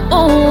on my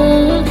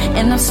own,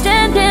 and I'm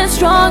standing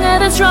strong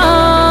and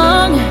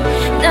strong.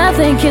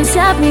 Nothing can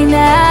stop me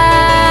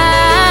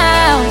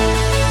now.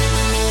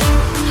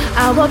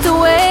 I walked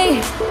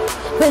away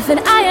with an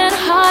iron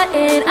heart,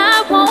 and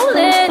I won't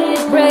let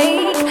it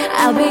break.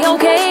 I'll be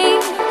okay,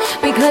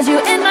 because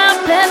you're in my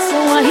blood, so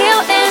I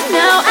heal it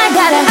now. I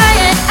got an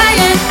iron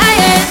heart,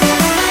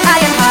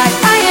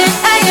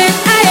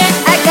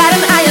 I got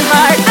an iron heart, iron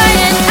heart,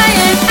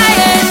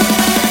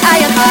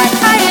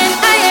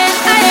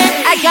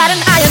 I got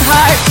an iron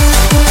heart.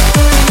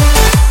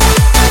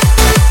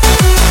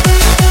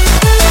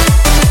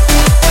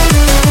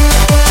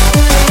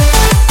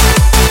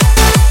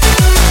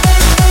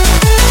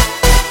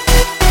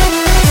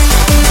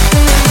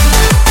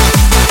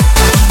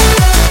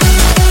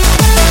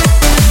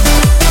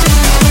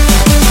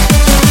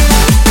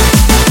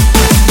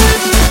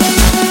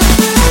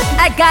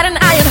 Got an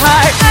iron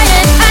heart,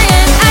 iron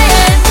heart,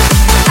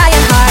 I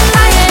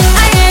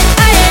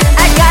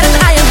got an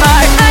iron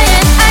heart,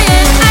 iron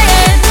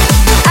heart, I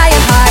got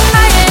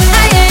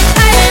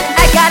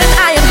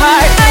an iron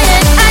heart,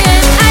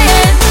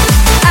 iron heart,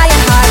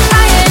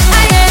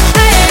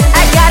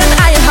 I got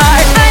an iron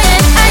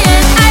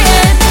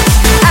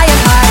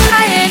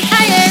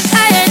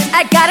heart,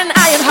 I got an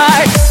iron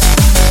heart.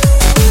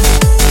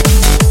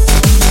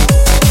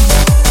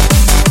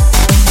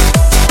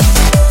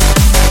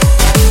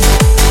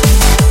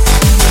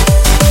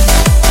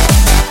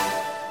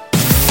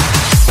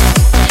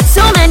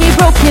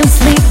 Broken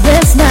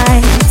sleepless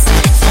nights,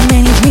 so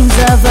many dreams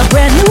of a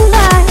brand new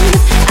life.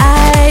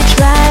 I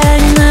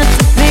try not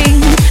to be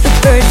the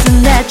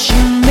person that you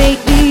make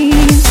me.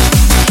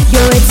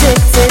 You're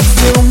addicted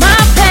to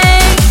my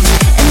pain,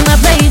 and I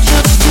played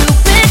your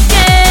stupid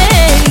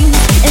game.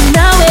 And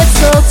now it's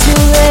all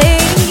too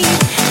late,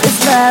 this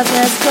love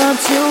has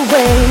gone to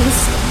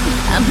waste.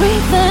 I'm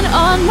breathing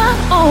on my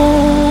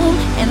own,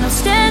 and I'm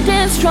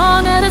standing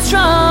strong and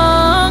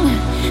strong.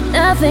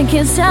 Nothing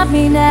can stop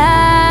me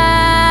now.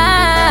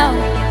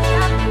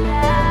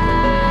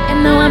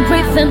 And now I'm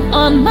breathing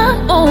on my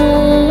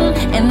own,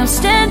 and I'm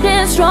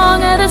standing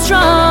strong and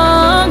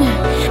strong.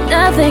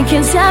 Nothing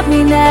can stop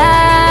me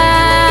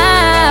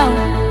now.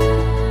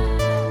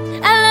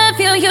 I love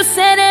you, you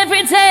said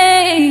every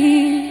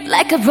day,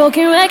 like a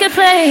broken record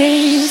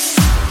plays.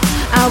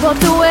 I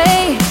walked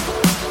away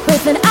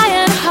with an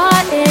iron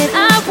heart, and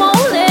I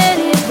won't let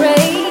it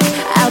break.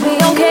 I'll be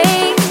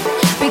okay,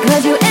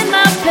 because you're in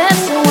my bed,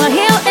 so I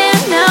heal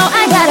it now.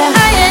 I got an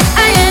iron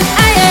heart,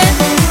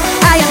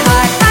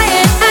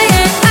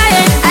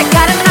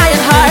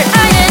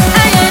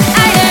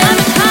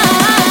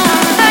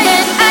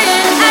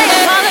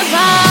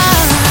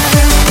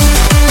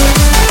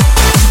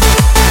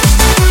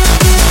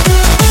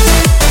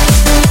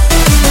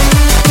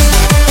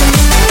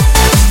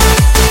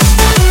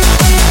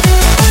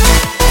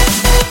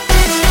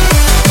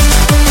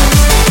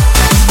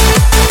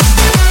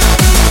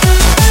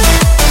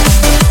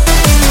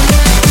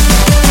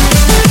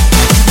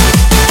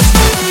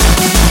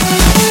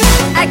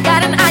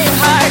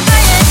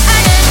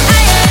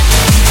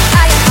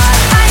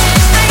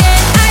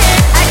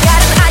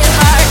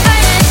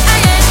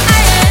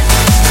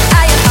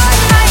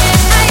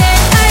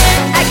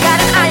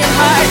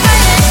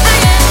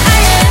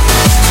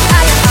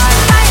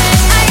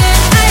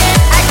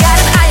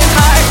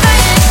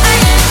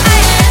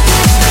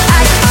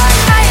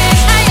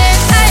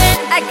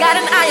 I got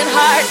an iron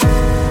heart,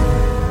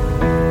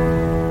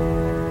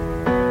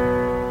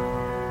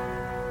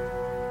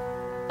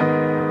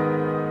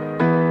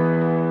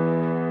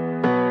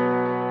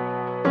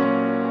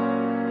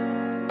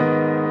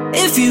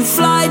 If you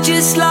fly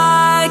just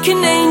like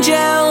an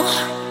angel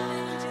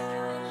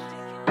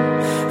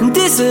and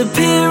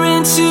disappear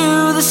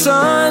into the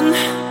sun,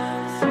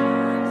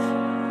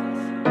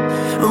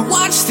 and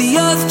watch the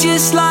earth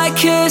just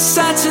like a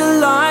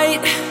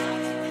satellite,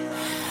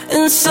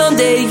 and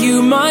someday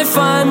you might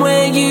find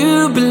where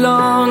you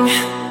belong.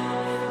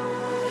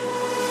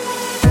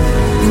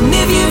 And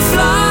if you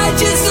fly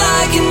just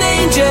like an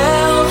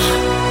angel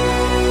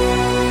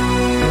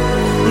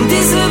and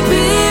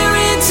disappear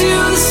into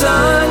the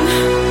sun,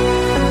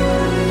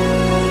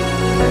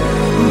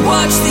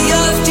 watch the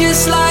earth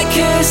just like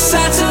a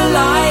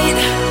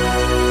satellite,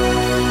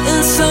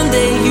 and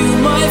someday you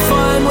might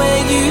find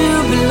where you